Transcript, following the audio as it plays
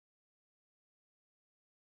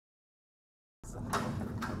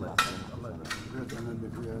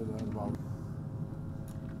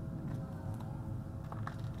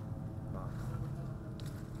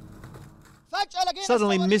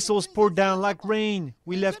Suddenly missiles poured down like rain.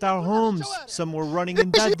 We left our homes. Some were running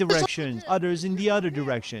in that direction, others in the other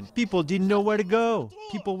direction. People didn't know where to go.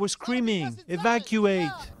 People were screaming,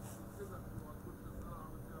 "Evacuate!"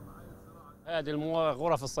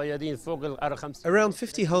 Around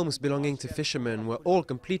 50 homes belonging to fishermen were all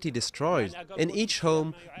completely destroyed. In each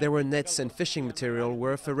home, there were nets and fishing material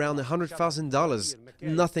worth around $100,000.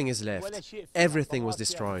 Nothing is left. Everything was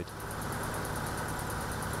destroyed.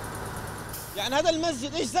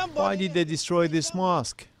 Why did they destroy this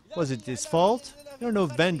mosque? Was it his fault? There are no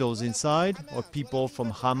vandals inside, or people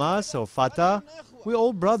from Hamas or Fatah. We're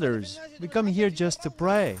all brothers. We come here just to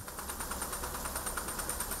pray.